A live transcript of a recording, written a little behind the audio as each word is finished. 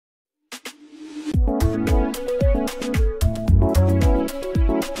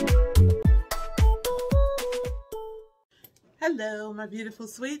Hello, my beautiful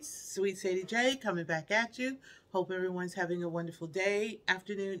sweets. Sweet Sadie J coming back at you. Hope everyone's having a wonderful day,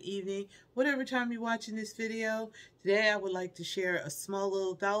 afternoon, evening, whatever time you're watching this video. Today I would like to share a small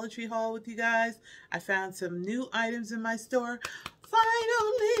little Dollar Tree haul with you guys. I found some new items in my store.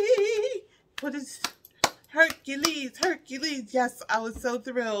 Finally! What is Hercules? Yes, I was so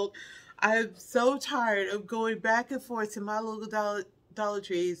thrilled. I'm so tired of going back and forth to my local Dollar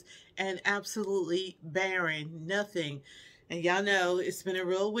Trees and absolutely barren, nothing. And y'all know it's been a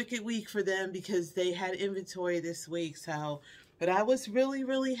real wicked week for them because they had inventory this week. But I was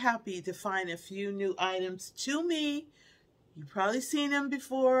really happy to find a few new items to me. You've probably seen them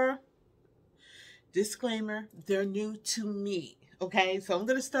before. Disclaimer, they're new to me. Okay, so I'm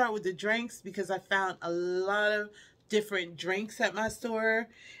going to start with the drinks because I found a lot of different drinks at my store.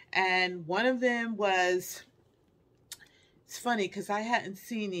 And one of them was, it's funny because I hadn't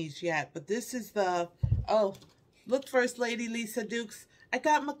seen these yet, but this is the, look, First Lady Lisa Dukes. I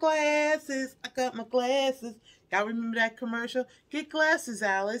got my glasses. Y'all remember that commercial? Get glasses,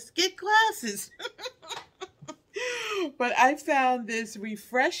 Alice. Get glasses. But I found this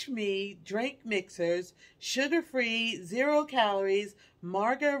Refresh Me drink mixers, sugar-free, 0 calories,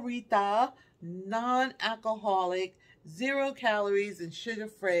 margarita, non-alcoholic, 0 calories, and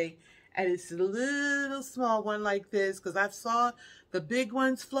sugar-free. And it's a little small one like this because I saw the big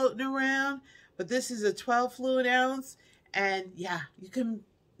ones floating around. But this is a 12 fluid ounce, and yeah, you can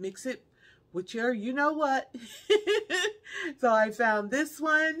mix it with your you-know-what. So I found this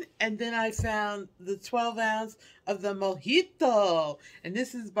one, and then I found the 12 ounce of the Mojito. And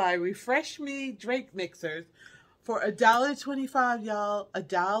this is by Refresh Me Drink Mixers for $1.25, y'all.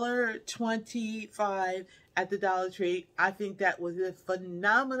 $1.25 at the Dollar Tree. I think that was a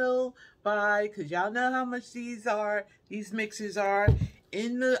phenomenal buy because y'all know how much these mixers are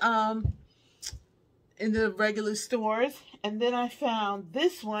in the regular stores. And then I found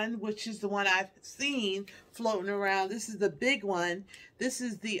this one, which is the one I've seen floating around. This is the big one. This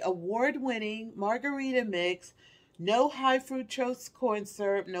is the award-winning margarita mix. No high fructose corn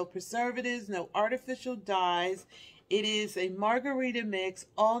syrup, no preservatives, no artificial dyes. It is a margarita mix,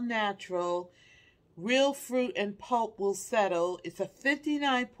 all natural. Real fruit and pulp will settle. It's a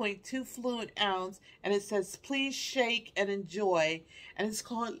 59.2 fluid ounce, and it says, please shake and enjoy. And it's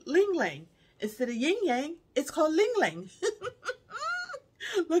called Ling Ling. Instead of yin yang, it's called Ling Ling.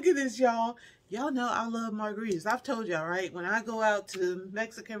 Look at this, y'all. Y'all know I love margaritas. I've told y'all, right? When I go out to the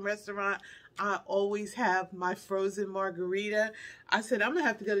Mexican restaurant, I always have my frozen margarita. I said, I'm going to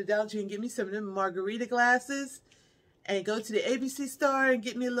have to go to Dollar Tree and get me some of them margarita glasses and go to the ABC store and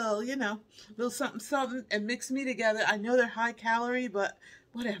get me a little, little something and mix me together. I know they're high calorie, but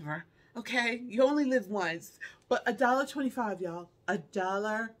whatever. Okay? You only live once. But $1.25, y'all.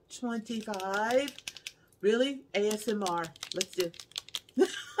 $1.25. Really? ASMR. Let's do.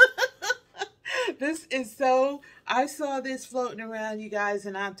 This is so, I saw this floating around, you guys,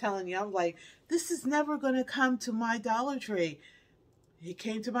 and I'm telling you, I'm like, this is never going to come to my Dollar Tree. It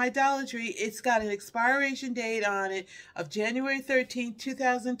came to my Dollar Tree. It's got an expiration date on it of January 13th,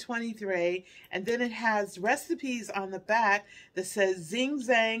 2023. And then it has recipes on the back that says Zing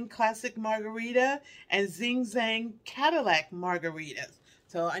Zang Classic Margarita and Zing Zang Cadillac Margaritas.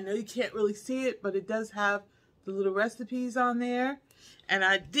 So I know you can't really see it, but it does have the little recipes on there. And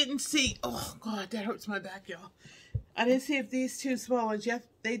I didn't see, oh God, that hurts my back, y'all. I didn't see if these two small ones, yes,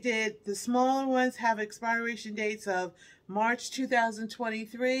 they did. The smaller ones have expiration dates of March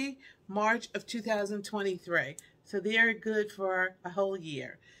 2023, March of 2023. So they are good for a whole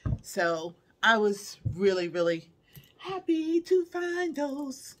year. So I was really happy to find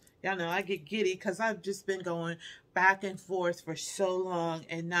those. Y'all know I get giddy because I've just been going back and forth for so long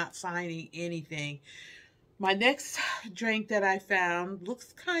and not finding anything. My next drink that I found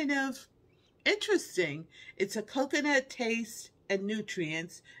looks kind of interesting. It's a coconut taste and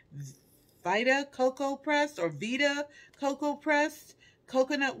nutrients. Vita Cocoa Pressed or Vita Cocoa Pressed,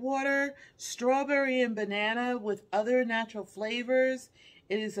 coconut water, strawberry and banana with other natural flavors.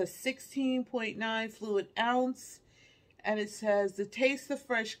 It is a 16.9 fluid ounce. And it says, the taste of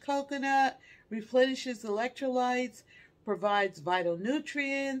fresh coconut replenishes electrolytes, provides vital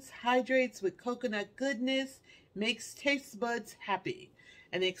nutrients, hydrates with coconut goodness, makes taste buds happy.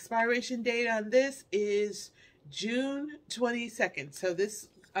 And the expiration date on this is June 22nd. So this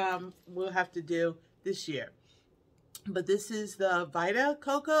we'll have to do this year. But this is the Vita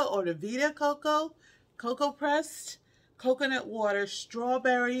Cocoa or the Vita Cocoa, Cocoa Pressed, coconut water,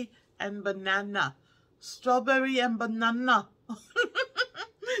 strawberry and banana. Strawberry and banana.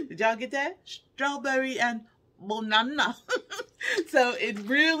 Did y'all get that? Strawberry and banana. So it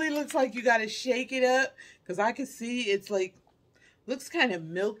really looks like you got to shake it up because I can see it's like Looks kind of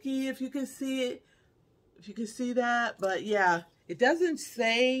milky if you can see it. If you can see that. But yeah, it doesn't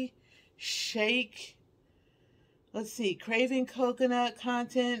say shake. Let's see, craving coconut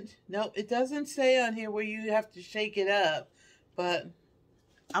content. Nope, it doesn't say on here where you have to shake it up. But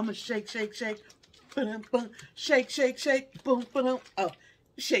I'm going to shake, shake, shake. Ba-dum, ba. Shake, shake, shake. Boom, ba-dum. Oh,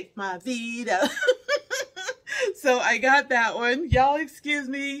 shake my vida. So I got that one. Y'all excuse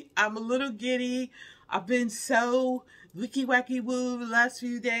me. I'm a little giddy. I've been so wicky wacky woo the last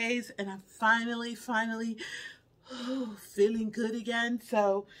few days. And I'm finally feeling good again.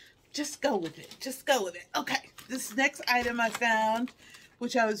 So just go with it. Just go with it. Okay. This next item I found,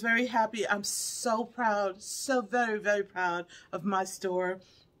 which I was very happy. I'm so proud. So very, very proud of my store.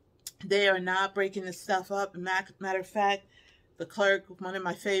 They are not breaking the stuff up. Matter of fact, the clerk, one of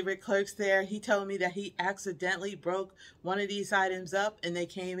my favorite clerks there, he told me that he accidentally broke one of these items up, and they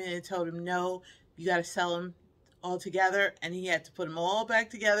came in and told him, no, you got to sell them all together, and he had to put them all back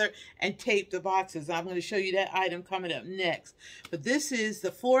together and tape the boxes. I'm going to show you that item coming up next. But this is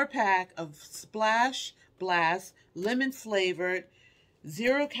the 4-pack of Splash Blast lemon flavored,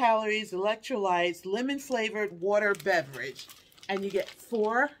 0 calories, electrolytes, lemon flavored water beverage. And you get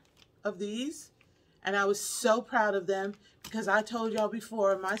 4 of these. And I was so proud of them because I told y'all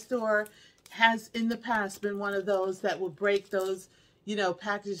before, my store has in the past been one of those that will break those, you know,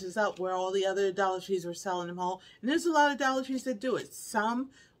 packages up where all the other Dollar Trees were selling them whole. And there's a lot of Dollar Trees that do it.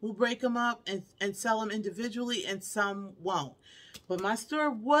 Some will break them up and sell them individually, and some won't. But my store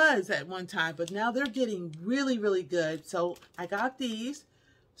was at one time, but now they're getting really, really good. So I got these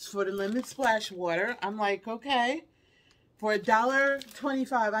for the lemon splash water. I'm like, okay, for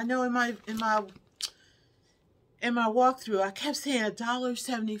 $1.25. I know in my walkthrough, I kept saying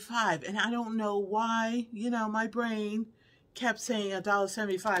 $1.75, and I don't know why, you know, my brain kept saying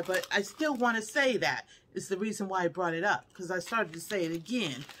 $1.75, but I still want to say that. It's the reason why I brought it up, because I started to say it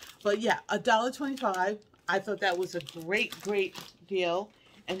again. But yeah, $1.25. I thought that was a great, great deal.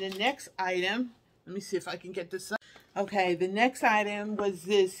 And the next item, let me see if I can get this up. Okay, the next item was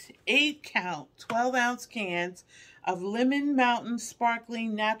this 8-count, 12-ounce cans of Lemon Mountain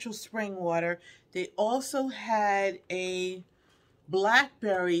Sparkling Natural Spring Water. They also had a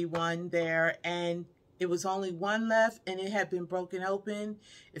blackberry one there, and it was only one left, and it had been broken open.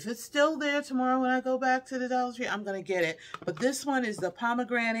 If it's still there tomorrow when I go back to the Dollar Tree, I'm going to get it. But this one is the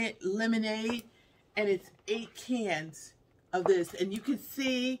pomegranate lemonade, and it's 8 cans of this. And you can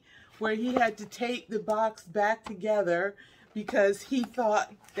see where he had to tape the box back together because he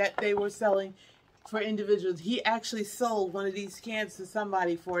thought that they were selling for individuals. He actually sold one of these cans to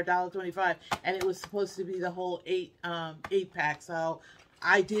somebody for $1.25, and it was supposed to be the whole 8-pack. So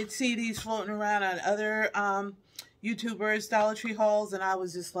I did see these floating around on other YouTubers' Dollar Tree hauls, and I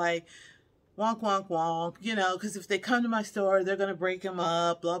was just like, wonk, wonk, wonk, you know, because if they come to my store, they're going to break them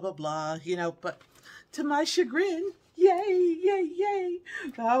up, blah, blah, blah, you know. But to my chagrin, yay, yay, yay,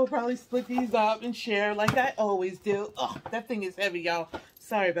 I will probably split these up and share like I always do. Oh, that thing is heavy, y'all.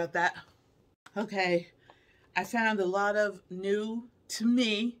 Sorry about that. Okay, I found a lot of new, to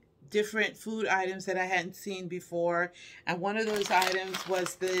me, different food items that I hadn't seen before. And one of those items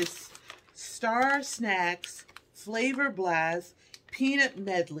was this Star Snacks Flavor Blast Peanut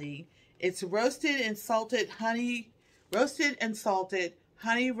Medley. It's roasted and salted honey roasted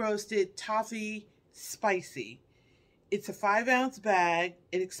toffee spicy. It's a 5-ounce bag.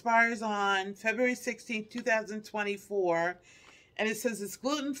 It expires on February 16th, 2024. And it says it's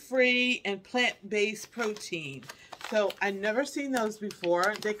gluten-free and plant-based protein. So I've never seen those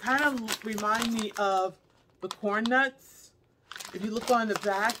before. They kind of remind me of the corn nuts. If you look on the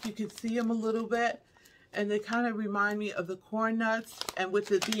back, you can see them a little bit. And they kind of remind me of the corn nuts. And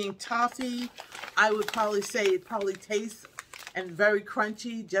with it being toffee, I would probably say it probably tastes and very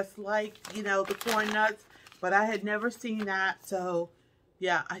crunchy, just like, you know, the corn nuts. But I had never seen that. So,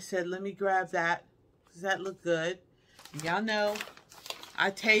 yeah, I said, let me grab that. Does that look good? Y'all know, I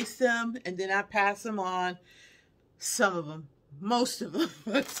taste them and then I pass them on. Some of them, most of them,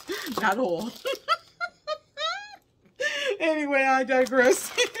 but not all. Anyway, I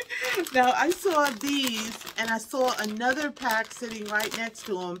digress. Now, I saw these and I saw another pack sitting right next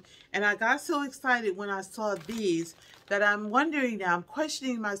to them. And I got so excited when I saw these that I'm wondering now, I'm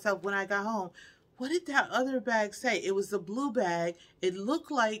questioning myself when I got home. What did that other bag say? It was the blue bag. It looked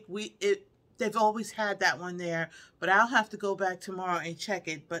like they've always had that one there, but I'll have to go back tomorrow and check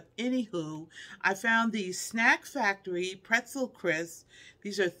it. But anywho, I found these Snack Factory pretzel crisps.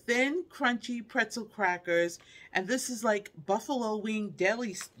 These are thin, crunchy pretzel crackers, and this is like buffalo wing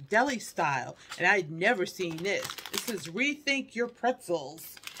deli style, and I'd never seen this. This is Rethink Your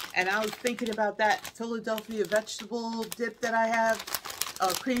Pretzels, And I was thinking about that Philadelphia vegetable dip that I have,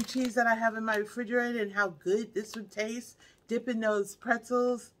 cream cheese that I have in my refrigerator, and how good this would taste dipping these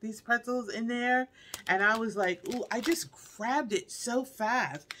pretzels in there. And I was like, ooh, I just grabbed it so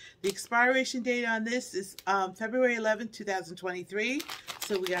fast. The expiration date on this is February 11th, 2023.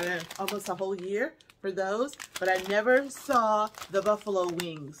 So we got almost a whole year for those. But I never saw the buffalo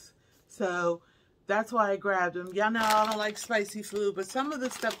wings. So that's why I grabbed them. Y'all know I don't like spicy food, but some of the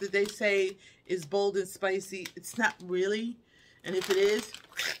stuff that they say is bold and spicy, it's not really. And if it is,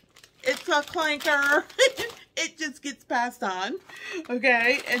 it's a clanker. It just gets passed on.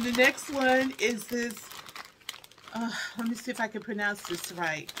 Okay, and the next one is this, let me see if I can pronounce this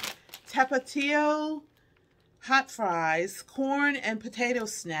right. Tapatio hot fries, corn and potato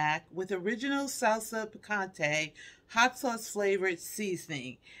snack with original salsa picante, hot sauce flavored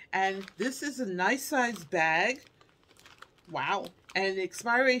seasoning. And this is a nice size bag. Wow. And the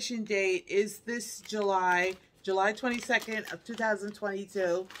expiration date is this July 22nd of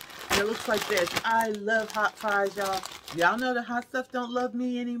 2022. And it looks like this. I love hot fries, y'all. Y'all know the hot stuff don't love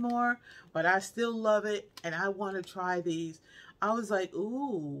me anymore, but I still love it, and I want to try these. I was like,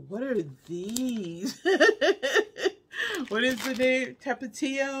 ooh, what are these? What is the name?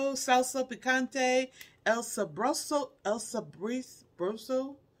 Tapatio, salsa picante, el sabroso,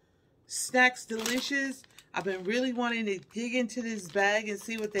 snacks delicious. I've been really wanting to dig into this bag and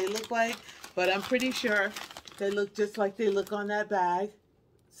see what they look like, but I'm pretty sure they look just like they look on that bag.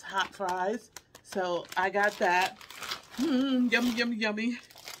 It's hot fries. So I got that. Yummy, yummy, yummy.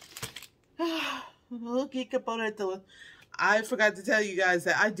 I forgot to tell you guys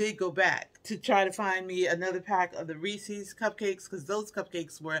that I did go back to try to find me another pack of the Reese's cupcakes, because those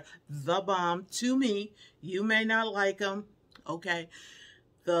cupcakes were the bomb to me. You may not like them. Okay.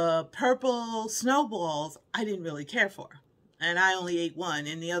 The purple snowballs, I didn't really care for. And I only ate one,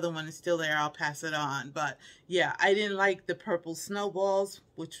 and the other one is still there. I'll pass it on. But yeah, I didn't like the purple snowballs,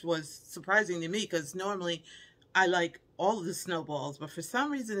 which was surprising to me because normally I like all of the snowballs. But for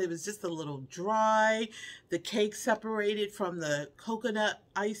some reason, it was just a little dry. The cake separated from the coconut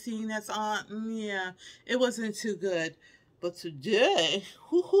icing that's on. Yeah, it wasn't too good. But today,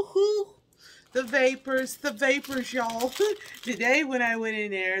 the vapors, y'all. Today when I went in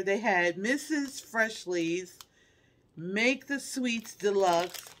there, they had Mrs. Freshly's Make the Sweets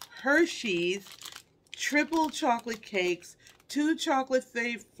Deluxe, Hershey's, triple chocolate cakes, 2 chocolate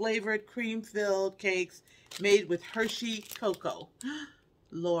flavored cream-filled cakes made with Hershey cocoa.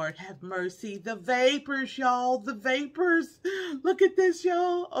 Lord have mercy. The vapors, y'all. The vapors. Look at this,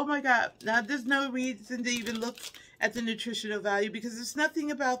 y'all. Oh my God. Now, there's no reason to even look at the nutritional value because there's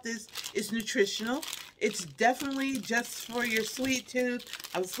nothing about this is nutritional. It's definitely just for your sweet tooth.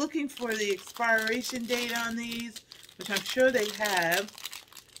 I was looking for the expiration date on these, which I'm sure they have.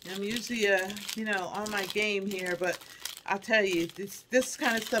 I'm usually, you know, on my game here, but I'll tell you, this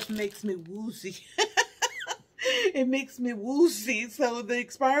kind of stuff makes me woozy. It makes me woozy. So the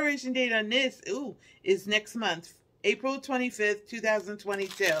expiration date on this, ooh, is next month, April 25th,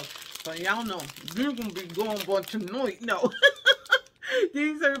 2022. So y'all know, they're going to be going by tonight. No.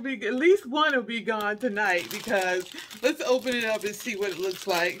 These are big. At least one will be gone tonight because let's open it up and see what it looks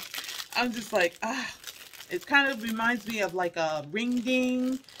like. I'm just like, it kind of reminds me of like a ring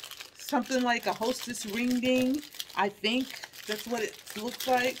ding, something like a Hostess ring ding. I think that's what it looks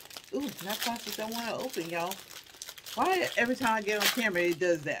like. Ooh, that plastic don't want to open, y'all. Why every time I get on camera it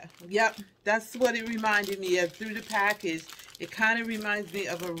does that? Yep, that's what it reminded me of through the package. It kind of reminds me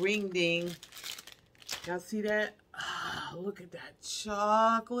of a ring ding. Y'all see that? Oh, look at that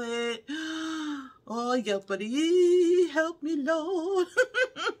chocolate. Oh, yeah, buddy, help me, Lord.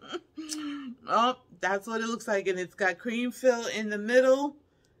 Oh, that's what it looks like, and it's got cream fill in the middle.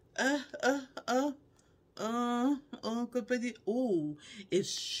 Good buddy. Ooh,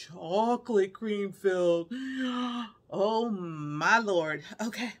 it's chocolate cream filled. Oh my Lord.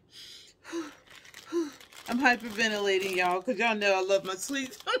 Okay. I'm hyperventilating, y'all, because y'all know I love my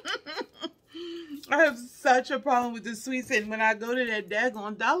sweets. I have such a problem with the sweets, and when I go to that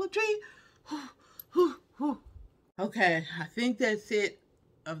daggone Dollar Tree, okay, I think that's it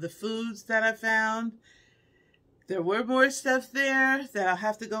of the foods that I found. There were more stuff there that I'll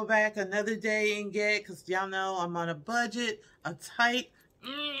have to go back another day and get, because y'all know I'm on a budget, a tight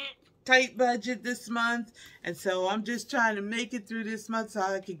budget this month, and so I'm just trying to make it through this month so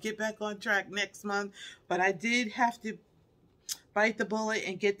I could get back on track next month. But I did have to bite the bullet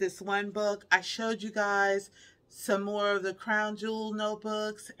and get this one book. I showed you guys some more of the Crown Jewel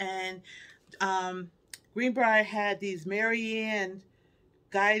notebooks, and Greenbrier had these Marianne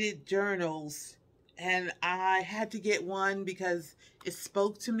guided journals, and I had to get one because it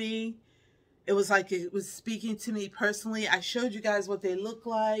spoke to me. It was like it was speaking to me personally. I showed you guys what they look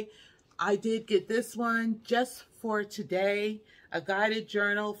like. I did get this one just for today, a guided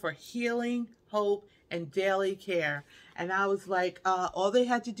journal for healing, hope, and daily care. And I was like, all they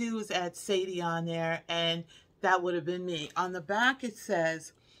had to do was add Sadie on there, and that would have been me. On the back it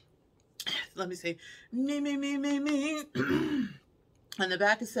says, let me see, me. On the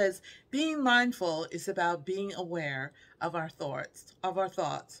back it says, being mindful is about being aware of our thoughts,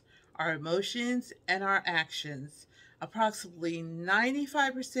 our emotions, and our actions. Approximately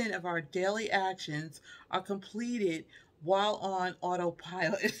 95% of our daily actions are completed while on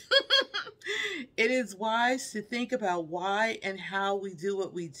autopilot. It is wise to think about why and how we do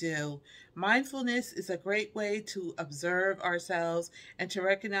what we do. Mindfulness is a great way to observe ourselves and to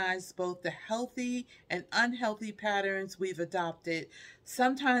recognize both the healthy and unhealthy patterns we've adopted,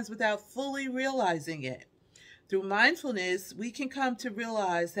 sometimes without fully realizing it. Through mindfulness, we can come to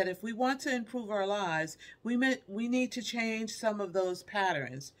realize that if we want to improve our lives, we need to change some of those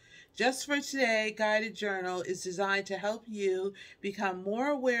patterns. Just for Today Guided Journal is designed to help you become more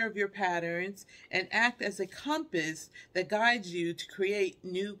aware of your patterns and act as a compass that guides you to create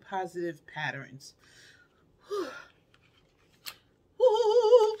new positive patterns.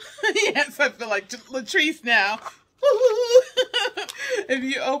 Yes, I feel like Latrice now. If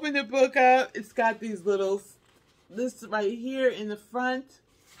you open the book up, it's got these little, this right here in the front,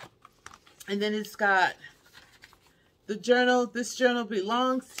 and then it's got the journal this journal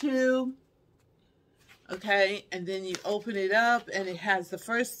belongs to. Okay, and then you open it up and it has the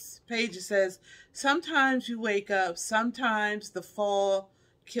first page. It says, sometimes you wake up, sometimes the fall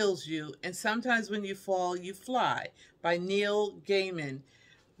kills you, and sometimes when you fall, you fly, by Neil Gaiman.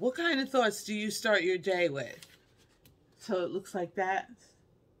 What kind of thoughts do you start your day with? So it looks like that.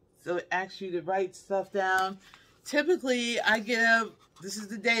 So it asks you to write stuff down. Typically, I get up, this is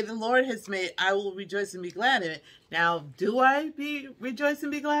the day the Lord has made, I will rejoice and be glad in it. Now, do I rejoice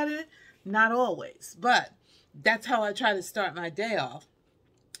and be glad in it? Not always, but that's how I try to start my day off.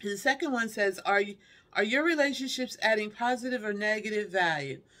 The second one says, are your relationships adding positive or negative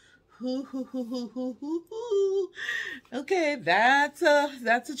value? Okay, that's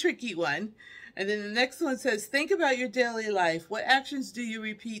a tricky one. And then the next one says, think about your daily life. What actions do you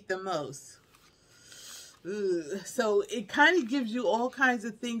repeat the most? So it kind of gives you all kinds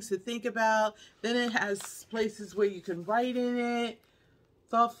of things to think about. Then it has places where you can write in it.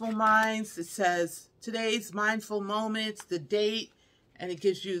 Thoughtful minds. It says today's mindful moments, the date, and it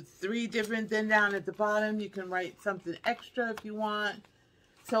gives you 3 different. Then down at the bottom you can write something extra if you want.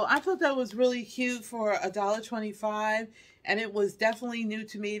 So I thought that was really cute for $1.25, and it was definitely new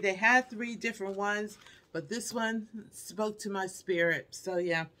to me. They had 3 different ones, but this one spoke to my spirit. So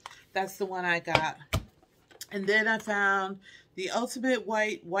yeah, that's the one I got. And then I found the Ultimate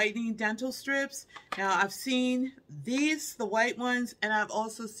Whitening Dental Strips. Now, I've seen these, the white ones, and I've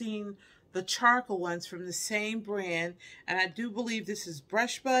also seen the charcoal ones from the same brand. And I do believe this is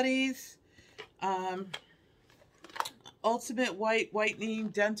Brush Buddies. Ultimate Whitening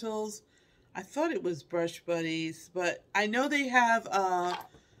Dentals. I thought it was Brush Buddies, but I know they have,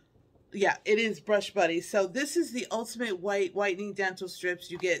 yeah, it is Brush Buddies. So this is the Ultimate Whitening Dental Strips.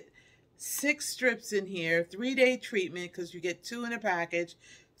 You get 6 strips in here, 3-day treatment because you get 2 in a package,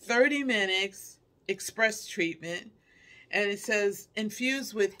 30 minutes express treatment, and it says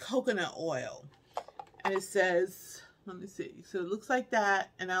infused with coconut oil. And it says, let me see, so it looks like that.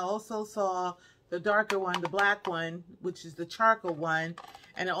 And I also saw the darker one, the black one, which is the charcoal one.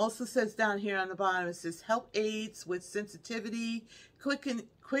 And it also says down here on the bottom, it says help aids with sensitivity, quick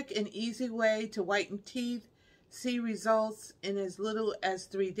and easy way to whiten teeth. See results in as little as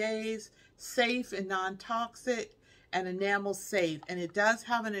 3 days, safe and non-toxic, and enamel safe. And it does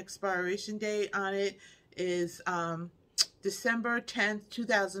have an expiration date on it, is December 10th,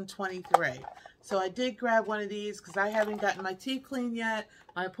 2023. So I did grab one of these because I haven't gotten my teeth cleaned yet.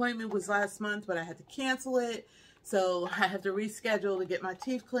 My appointment was last month, but I had to cancel it. So I have to reschedule to get my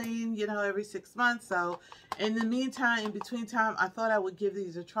teeth cleaned, you know, every 6 months. So in the meantime, in between time, I thought I would give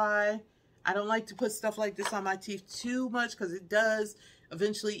these a try. I don't like to put stuff like this on my teeth too much because it does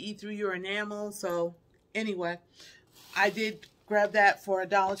eventually eat through your enamel. So anyway, I did grab that for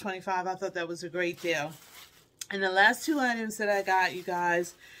 $1.25. I thought that was a great deal. And the last 2 items that I got, you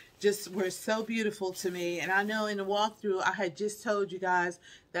guys, just were so beautiful to me. And I know in the walkthrough, I had just told you guys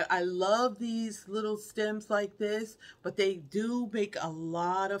that I love these little stems like this, but they do make a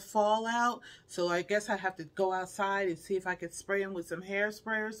lot of fallout. So I guess I have to go outside and see if I could spray them with some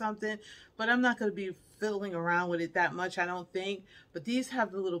hairspray or something. But I'm not going to be fiddling around with it that much, I don't think. But these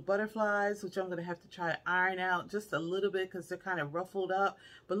have the little butterflies, which I'm going to have to try to iron out just a little bit because they're kind of ruffled up.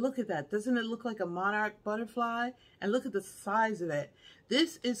 But look at that. Doesn't it look like a monarch butterfly? And look at the size of it.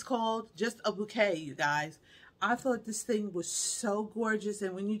 This is called just a bouquet, you guys. I thought this thing was so gorgeous,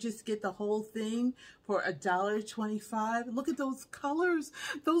 and when you just get the whole thing for $1.25, look at those colors.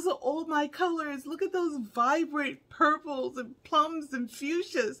 Those are all my colors. Look at those vibrant purples and plums and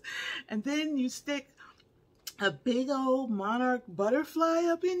fuchsias. And then you stick a big old monarch butterfly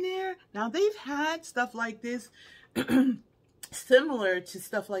up in there. Now, they've had stuff like this similar to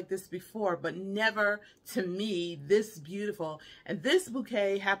stuff like this before, but never to me this beautiful. And this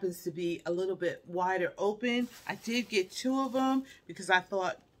bouquet happens to be a little bit wider open. I did get 2 of them because I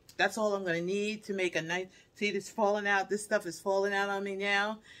thought that's all I'm going to need to make a nice, see this falling out, this stuff is falling out on me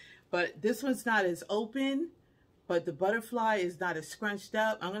now. But this one's not as open, but the butterfly is not as scrunched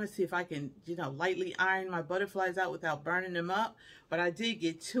up. I'm going to see if I can, you know, lightly iron my butterflies out without burning them up. But I did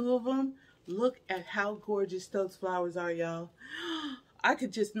get 2 of them. Look at how gorgeous those flowers are, y'all. I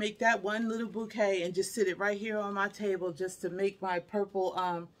could just make that one little bouquet and just sit it right here on my table just to make my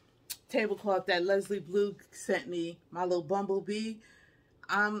purple tablecloth that Leslie Blue sent me, my little bumblebee.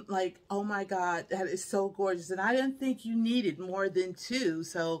 I'm like, oh my God, that is so gorgeous. And I didn't think you needed more than 2.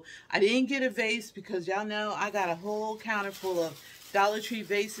 So I didn't get a vase because y'all know I got a whole counter full of Dollar Tree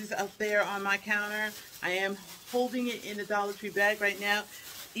vases up there on my counter. I am holding it in the Dollar Tree bag right now.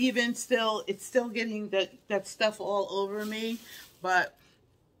 Even still, it's still getting that stuff all over me. But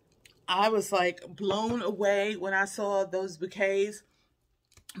I was like blown away when I saw those bouquets.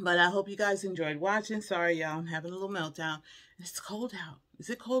 But I hope you guys enjoyed watching. Sorry, y'all, I'm having a little meltdown. It's cold out. Is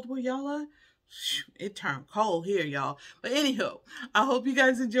it cold where y'all are? It turned cold here, y'all. But anyhow, I hope you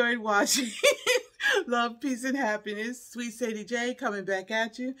guys enjoyed watching. Love, peace, and happiness. Sweet Sadie J coming back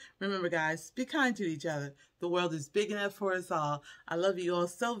at you. Remember, guys, be kind to each other. The world is big enough for us all. I love you all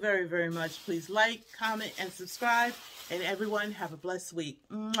so very, very much. Please like, comment, and subscribe. And everyone, have a blessed week.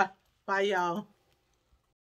 Mwah. Bye, y'all.